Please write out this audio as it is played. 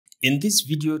In this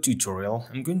video tutorial,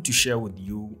 I'm going to share with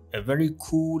you a very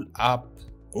cool app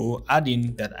or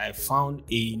add-in that I found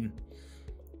in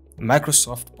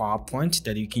Microsoft PowerPoint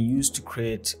that you can use to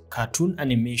create cartoon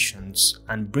animations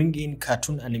and bring in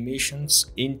cartoon animations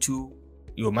into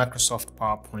your Microsoft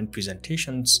PowerPoint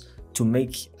presentations to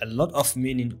make a lot of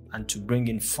meaning and to bring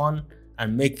in fun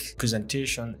and make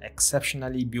presentation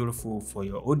exceptionally beautiful for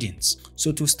your audience.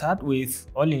 So to start with,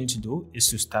 all you need to do is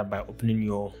to start by opening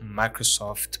your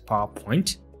Microsoft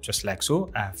PowerPoint, just like so.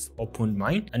 I've opened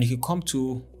mine, and you can come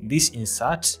to this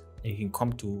insert and you can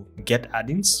come to get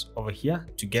add-ins over here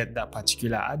to get that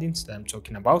particular add-ins that I'm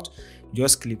talking about.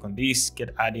 Just click on this,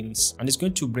 get add-ins, and it's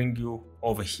going to bring you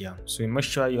over here. So you make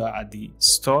sure you are at the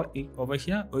store over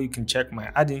here, or you can check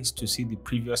my add-ins to see the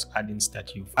previous add-ins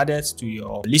that you've added to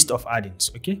your list of add-ins.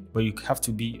 Okay, but you have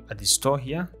to be at the store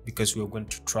here because we're going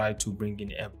to try to bring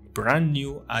in a brand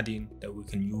new add-in that we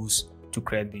can use to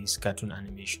create this cartoon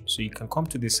animation. So you can come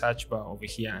to the search bar over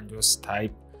here and just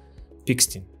type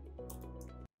Pixton.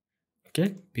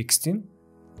 Okay, Pixton,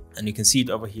 and you can see it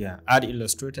over here. Add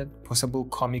illustrated possible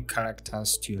comic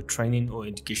characters to your training or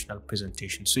educational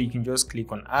presentation. So you can just click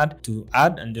on add to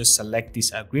add and just select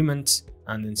this agreement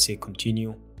and then say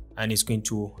continue, and it's going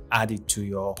to add it to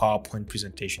your PowerPoint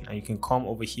presentation. And you can come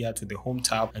over here to the home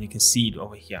tab and you can see it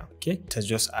over here. Okay, it has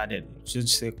just added.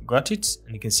 Just say got it,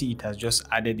 and you can see it has just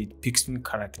added it Pixton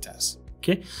characters.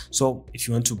 Okay, so if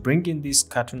you want to bring in these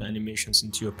cartoon animations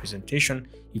into your presentation,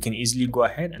 you can easily go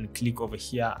ahead and click over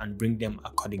here and bring them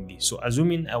accordingly. So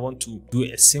assuming I want to do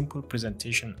a simple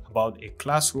presentation about a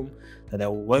classroom that I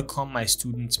will welcome my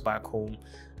students back home,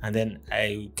 and then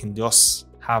I can just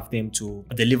have them to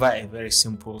deliver a very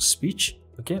simple speech,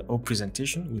 okay, or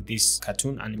presentation with this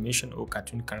cartoon animation or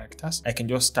cartoon characters, I can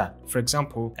just start. For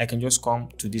example, I can just come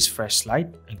to this fresh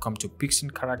slide and come to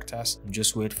Pixton characters and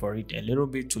just wait for it a little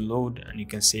bit to load, and you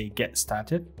can say get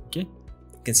started. Okay,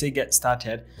 you can say get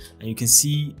started, and you can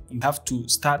see you have to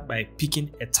start by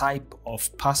picking a type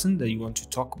of person that you want to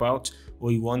talk about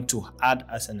or you want to add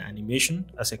as an animation,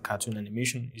 as a cartoon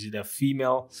animation. Is it a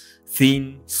female,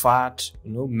 thin, fat,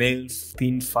 male,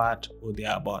 thin, fat, or they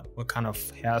are about what kind of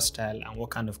hairstyle and what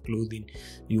kind of clothing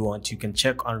you want. You can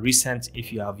check on recent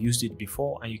if you have used it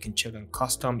before, and you can check on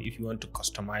custom if you want to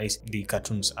customize the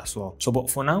cartoons as well. So but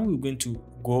for now, we're going to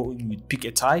go with pick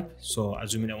a type. So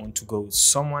assuming I want to go with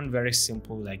someone very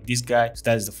simple like this guy, so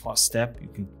that is the first step.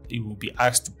 You will be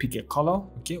asked to pick a color.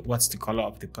 Okay, what's the color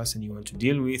of the person you want to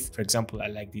deal with? For example, I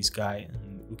like this guy,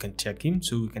 and we can check him.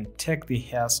 So we can check the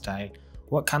hairstyle.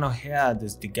 What kind of hair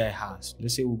does the guy has?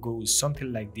 Let's say we'll go with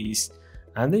something like this,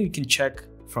 and then you can check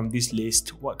from this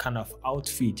list what kind of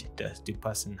outfit does the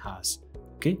person has.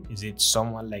 Okay, is it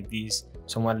someone like this,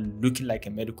 someone looking like a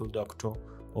medical doctor,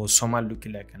 or someone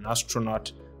looking like an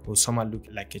astronaut, or someone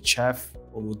looking like a chef,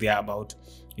 or thereabout?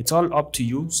 It's all up to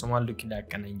you. Someone looking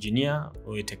like an engineer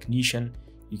or a technician,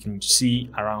 you can see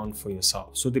around for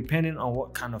yourself. So depending on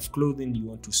what kind of clothing you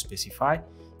want to specify,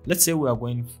 let's say we are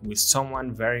going with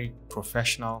someone very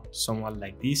professional, someone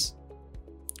like this.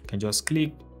 You can just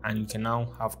click, and you can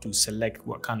now have to select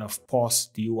what kind of pose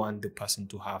do you want the person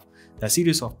to have. There are a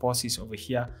series of poses over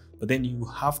here, but then you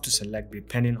have to select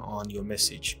depending on your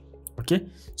message. Okay,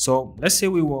 so let's say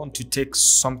we want to take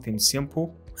something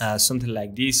simple, something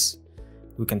like this.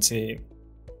 We can say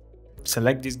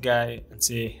select this guy and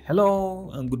say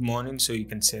hello and good morning. So you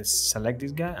can say select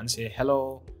this guy and say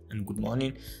hello and good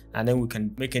morning, and then we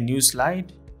can make a new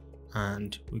slide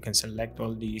and we can select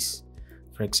all these,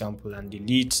 for example, and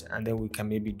delete, and then we can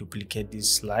maybe duplicate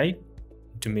this slide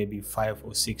to maybe 5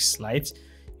 or 6 slides.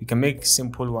 You can make a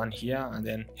simple one here, and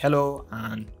then hello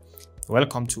and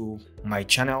welcome to my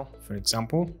channel. For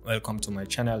example, welcome to my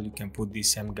channel. You can put the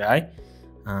same guy,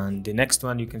 and the next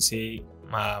one you can say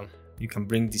you can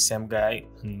bring the same guy,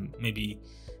 and maybe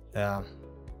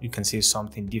you can say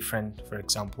something different. For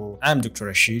example, I'm Dr.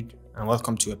 Rashid and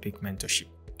welcome to Epic Mentorship.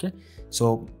 Okay,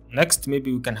 so next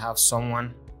maybe we can have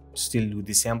someone still with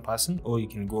the same person, or you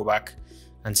can go back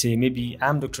and say maybe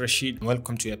I'm Dr. Rashid and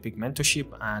welcome to Epic Mentorship,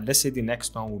 and let's say the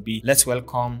next one will be let's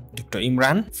welcome Dr.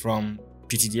 Imran from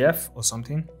PTDF or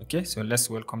something. Okay, so let's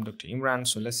welcome Dr. Imran.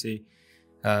 So let's say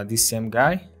this same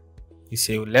guy, you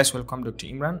say let's welcome Dr.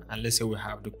 Imran, and let's say we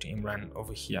have Dr. Imran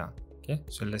over here. Okay,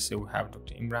 so let's say we have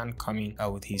Dr. Imran coming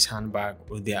out with his handbag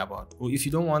or thereabout. Or if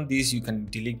you don't want this, you can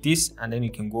delete this, and then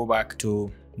you can go back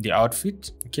to the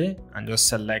outfit, okay, and just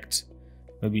select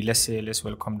maybe, let's say let's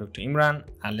welcome Dr. Imran,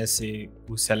 and let's say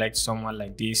we select someone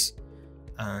like this,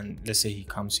 and let's say he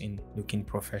comes in looking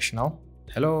professional.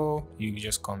 Hello, you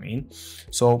just come in.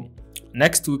 So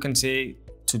next we can say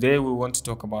today we want to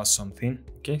talk about something.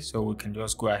 Okay, so we can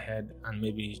just go ahead and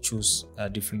maybe choose a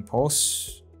different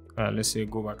pose. Let's say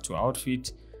go back to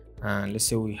outfit, and let's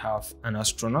say we have an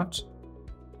astronaut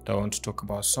that want to talk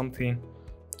about something.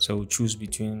 So we choose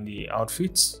between the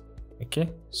outfits. Okay,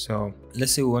 so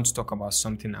let's say we want to talk about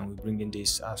something and we bring in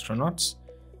this astronaut.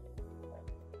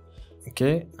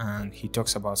 Okay, and he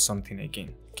talks about something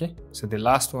again. Okay, so the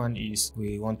last one is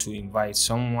we want to invite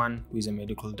someone who is a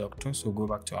medical doctor. So go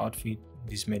back to outfit,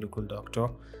 this medical doctor,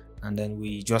 and then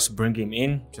we just bring him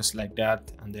in just like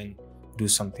that and then do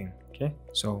something. Okay,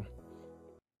 so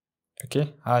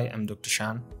okay, hi, I'm Dr.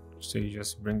 Shan. So you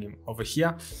just bring him over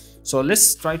here. So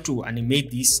let's try to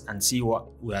animate this and see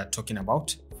what we are talking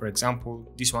about. For example,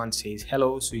 this one says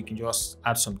hello, so you can just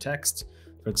add some text.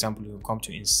 For example, you come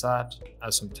to insert,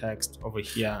 add some text over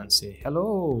here and say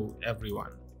hello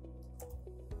everyone.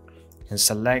 You can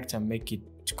select and make it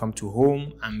to come to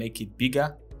home and make it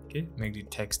bigger. Okay, make the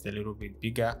text a little bit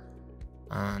bigger,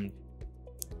 and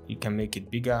you can make it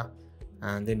bigger,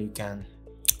 and then you can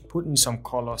put in some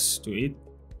colors to it.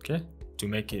 Okay, to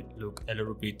make it look a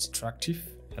little bit attractive.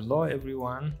 Hello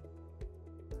everyone.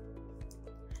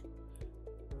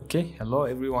 Okay, hello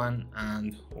everyone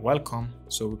and welcome.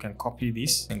 So we can copy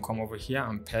this and come over here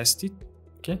and paste it.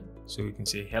 Okay, so we can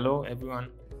say hello everyone,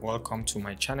 welcome to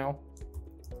my channel.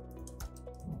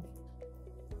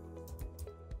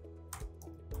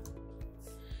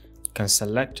 You can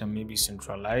select and maybe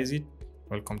centralize it.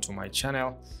 Welcome to my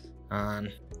channel.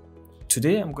 And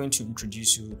today I'm going to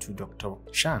introduce you to Dr.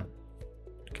 Shan.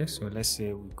 Okay, so let's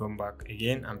say we come back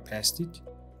again and paste it.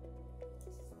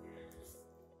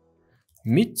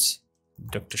 Meet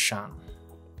Dr. Shan.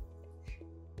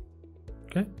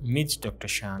 Okay, meet Dr.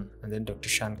 Shan, and then Dr.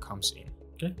 Shan comes in.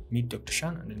 Okay, meet Dr.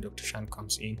 Shan, and then Dr. Shan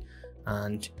comes in.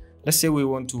 And let's say we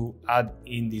want to add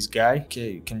in this guy.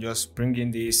 Okay, you can just bring in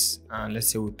this, and let's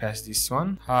say we pass this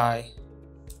one. Hi,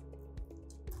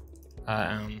 I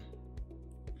am.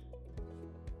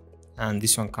 And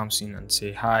this one comes in and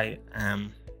say hi,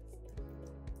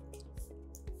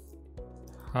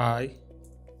 hi,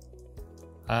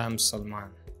 I am Salman.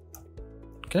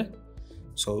 Okay,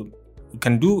 so you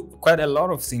can do quite a lot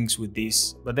of things with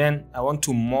this, but then I want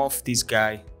to morph this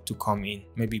guy to come in,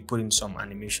 maybe put in some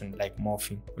animation like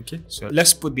morphing. Okay, so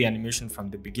let's put the animation from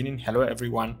the beginning. Hello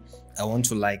everyone, I want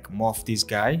to like morph this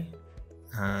guy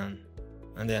and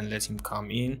then let him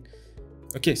come in.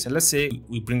 Okay, so let's say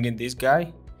we bring in this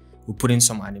guy, we put in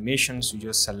some animations. We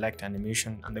just select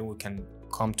animation, and then we can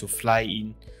come to fly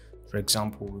in. For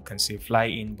example, we can say fly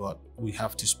in, but we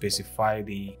have to specify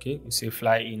the, okay, we say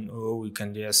fly in, or we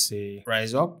can just say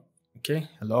rise up. Okay,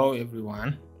 hello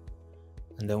everyone,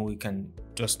 and then we can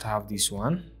just have this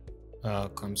one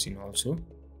comes in also.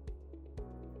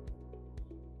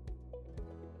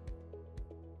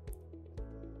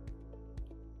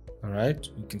 All right,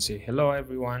 we can say hello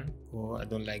everyone, or I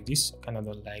don't like this, kind of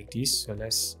don't like this, so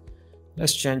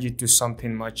let's change it to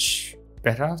something much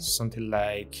better, something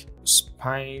like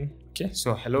spine. Okay,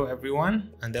 so hello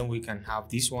everyone, and then we can have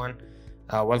this one,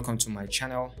 welcome to my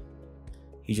channel.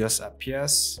 He just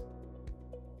appears.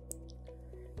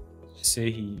 Let's say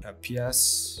he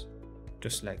appears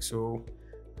just like so,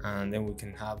 and then we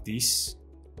can have this,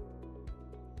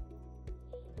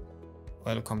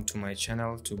 welcome to my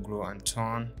channel, to grow and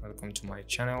turn, welcome to my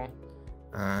channel,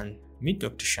 and meet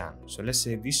Dr. Shan. So let's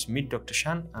say this meet Dr.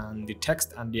 Shan, and the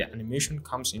text and the animation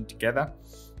comes in together.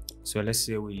 So let's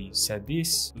say we set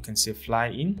this, we can say fly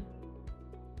in,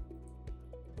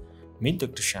 meet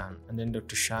Dr. Shan, and then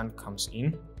Dr. Shan comes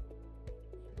in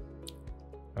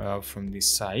from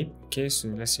this side. Okay, so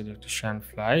let's say Dr. Shan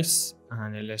flies,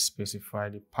 and then let's specify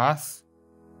the path.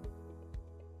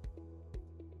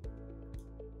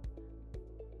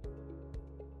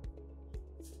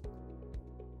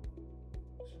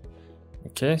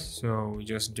 Okay, so we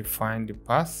just define the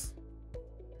path.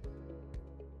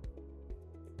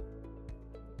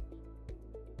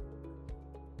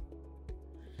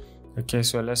 Okay,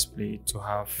 so let's play it to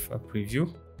have a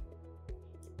preview.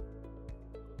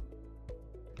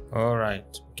 All right,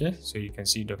 okay, so you can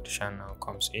see Dr. Shan now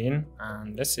comes in,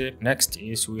 and let's say next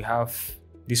is we have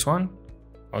this one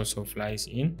also flies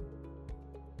in.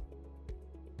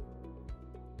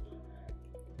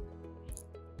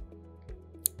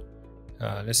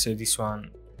 Let's say this one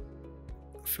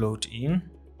float in.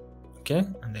 Okay,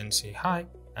 and then say hi,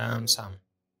 I'm Sam.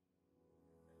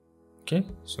 Okay,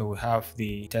 so we have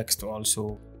the text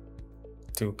also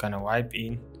to kind of wipe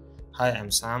in. Hi,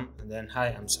 I'm Sam, and then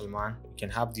hi, I'm Salman. You can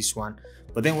have this one,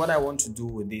 but then what I want to do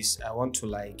with this, I want to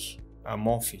like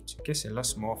morph it. Okay, so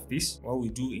let's morph this. What we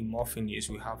do in morphing is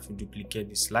we have to duplicate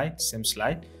the slide, same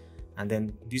slide, and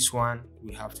then this one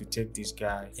we have to take this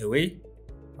guy away.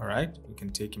 All right, we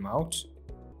can take him out.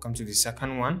 Come to the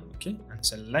second one, okay, and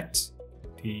select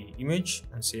the image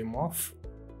and say morph.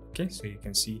 Okay, so you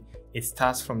can see it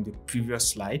starts from the previous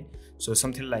slide. So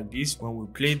something like this, when we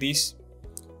play this,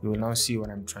 you will now see what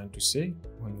I'm trying to say.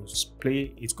 When you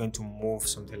play, it's going to move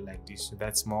something like this. So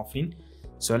that's morphing.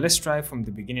 So let's try from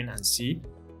the beginning and see.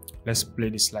 Let's play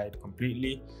the slide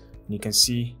completely. And you can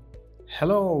see,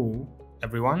 hello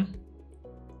everyone,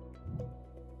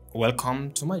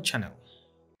 welcome to my channel.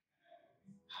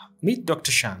 Meet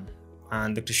Dr. Shan.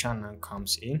 And Dr. Shan now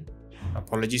comes in.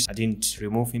 Apologies, I didn't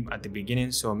remove him at the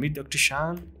beginning. So meet Dr.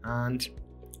 Shan, and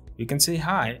you can say,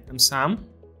 hi, I'm Sam.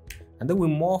 And then we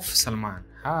morph Salman.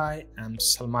 Hi, I'm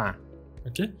Salman.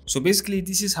 Okay, so basically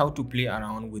this is how to play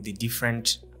around with the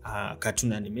different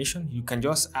cartoon animation. You can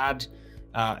just add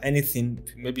anything.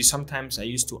 Maybe sometimes I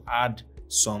used to add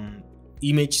some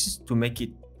images to make it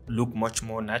look much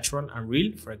more natural and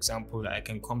real. For example, I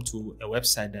can come to a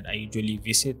website that I usually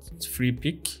visit. It's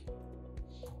Freepik.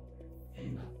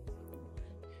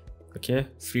 Okay,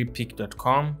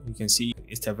 freepik.com. You can see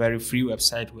it's a very free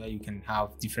website where you can have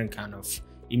different kind of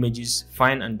images,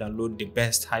 find and download the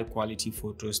best high quality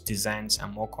photos, designs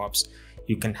and mockups.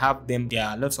 You can have them. There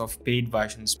are lots of paid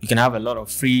versions. You can have a lot of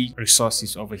free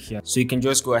resources over here. So you can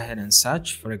just go ahead and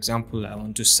search. For example, I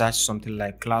want to search something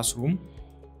like classroom.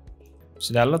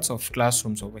 So there are lots of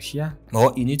classrooms over here. But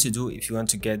what you need to do if you want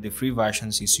to get the free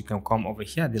versions is you can come over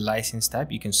here, the license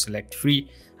type, you can select free,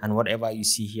 and whatever you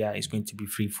see here is going to be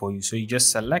free for you. So you just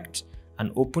select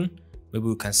and open. Maybe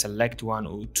we can select one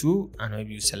or two, and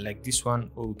maybe you select this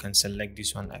one, or we can select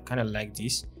this one. I kind of like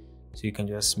this. So you can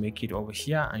just make it over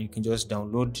here and you can just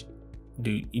download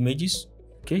the images.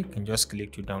 Okay, you can just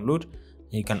click to download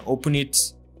and you can open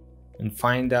it in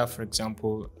Finder, for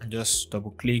example, and just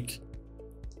double click.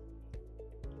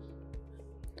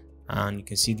 And you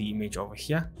can see the image over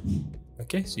here.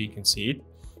 Okay, so you can see it.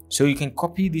 So you can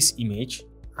copy this image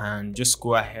and just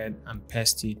go ahead and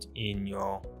paste it in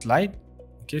your slide.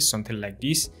 Okay, something like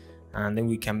this. And then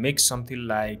we can make something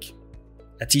like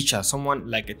a teacher, someone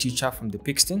like a teacher from the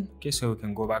Pixton. Okay, so we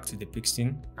can go back to the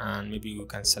Pixton and maybe we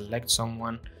can select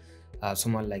someone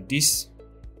like this,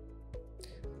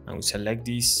 and we select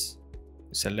this,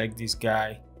 select this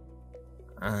guy,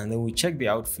 and then we check the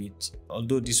outfit.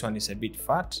 Although this one is a bit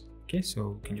fat, okay,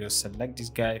 so we can just select this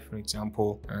guy, for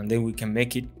example, and then we can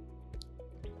make it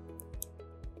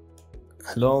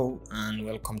hello and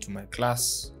welcome to my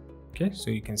class. Okay,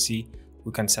 so you can see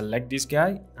we can select this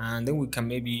guy and then we can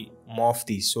maybe morph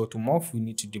this. So to morph, we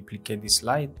need to duplicate this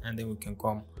slide and then we can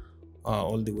come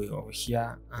all the way over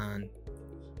here and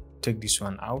take this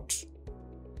one out.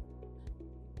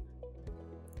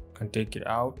 Can take it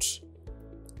out,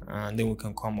 and then we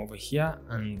can come over here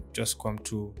and just come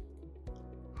to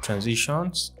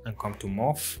transitions and come to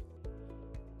morph.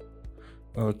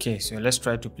 Okay, so let's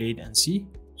try to play it and see.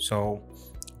 So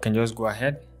you can just go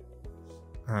ahead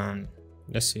and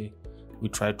let's say we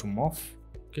try to morph.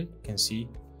 Okay, you can see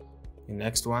the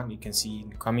next one, you can see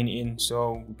coming in.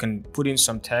 So we can put in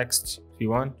some text if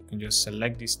you want. You can just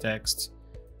select this text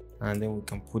and then we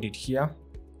can put it here.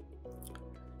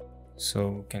 So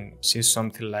we can say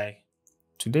something like,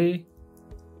 today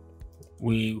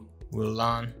we will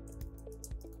learn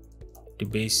the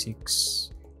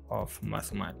basics of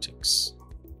mathematics.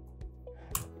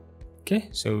 Okay,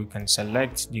 so we can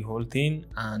select the whole thing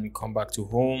and come back to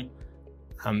home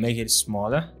and make it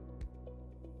smaller.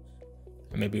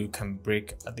 And maybe we can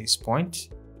break at this point.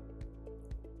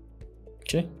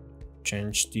 Okay,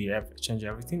 change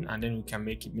everything, and then we can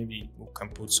make it, maybe we can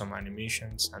put some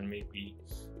animations and maybe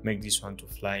make this one to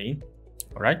fly in.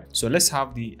 All right, so let's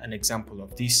have an example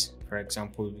of this. For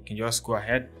example, we can just go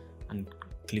ahead and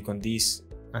click on this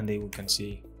and then we can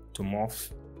say to morph.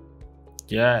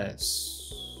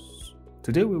 Yes,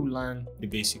 today we will learn the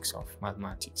basics of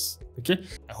mathematics. Okay,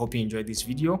 I hope you enjoyed this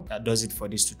video. That does it for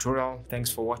this tutorial.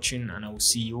 Thanks for watching and I will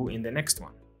see you in the next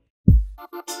one.